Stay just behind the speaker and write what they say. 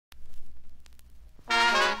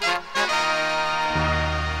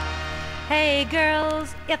Hey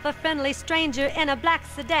girls, if a friendly stranger in a black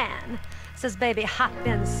sedan says, baby, hop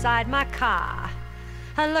inside my car,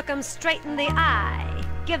 and look 'em straight in the eye,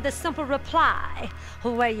 give the simple reply,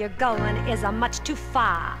 where you're going is a much too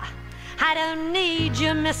far. I don't need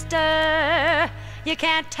you, mister, you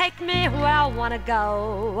can't take me where I wanna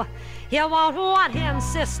go. You won't want him,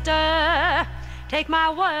 sister, take my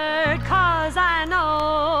word, 'cause I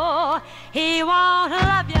know he won't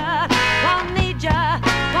love you, won't need you,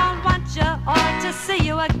 won't want you or to see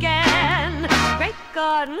you again. Great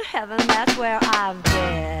God in heaven, that's where I've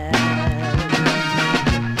been.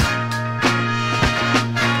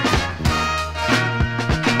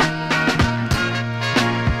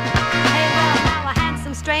 Hey, well, now a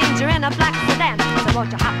handsome stranger in a black sedan, so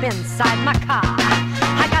won't you hop inside my car?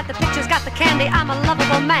 I got the pictures, got the candy, I'm a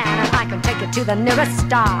lovable man, and I can take you to the nearest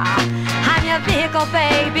star. I'm your vehicle,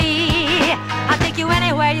 baby, I'll take you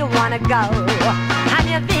anywhere you wanna go. I'm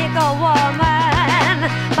your vehicle, woman,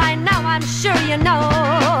 by now I'm sure you know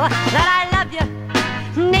that I love you,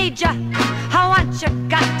 need you, I want you,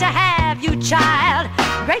 got to have you, child.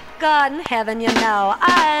 Great God in heaven, you know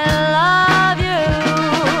I love you.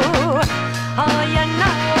 Oh, you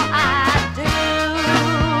know I do.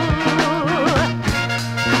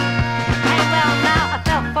 Hey, well, now I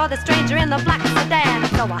fell for the stranger in the black sedan,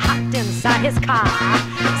 so I hopped inside his car.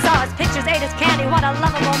 Saw his pictures, ate his candy, what a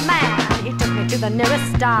lovable man. He took me to the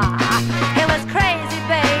nearest star. It was crazy,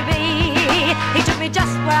 baby, he took me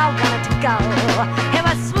just where I wanted to go. It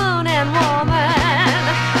was swooning, woman,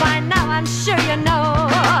 by now I'm sure you know.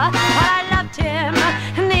 Well, I loved him,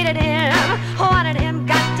 needed him, wanted him,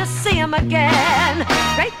 got to see him again.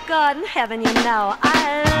 Great God in heaven, you know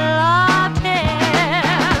I loved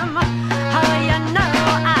him. Oh, you know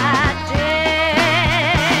I did.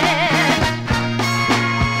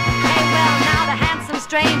 Hey, well, now the handsome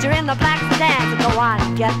stranger in the black sedan said, go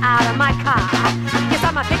on, get out of my car. You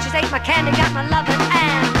saw my pictures, ate my candy, got my loving,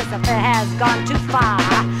 and this affair has gone too far.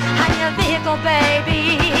 I'm your vehicle, baby,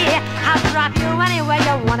 I'll drop you anywhere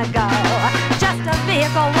you wanna go. Just a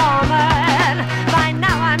vehicle, woman, by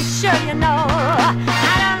now I'm sure you know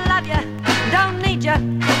I don't love you, don't need you,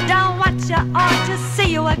 don't want you or to see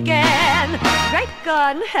you again. Great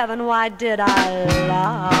God in heaven, why did I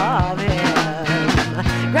love him?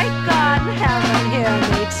 Great God in heaven, hear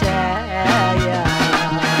me tell ya.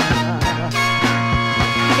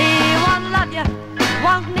 He won't love you,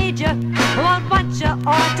 won't need you, won't want you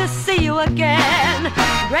or to see you again.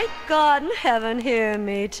 Great God in heaven, hear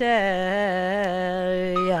me tell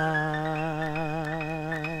ya.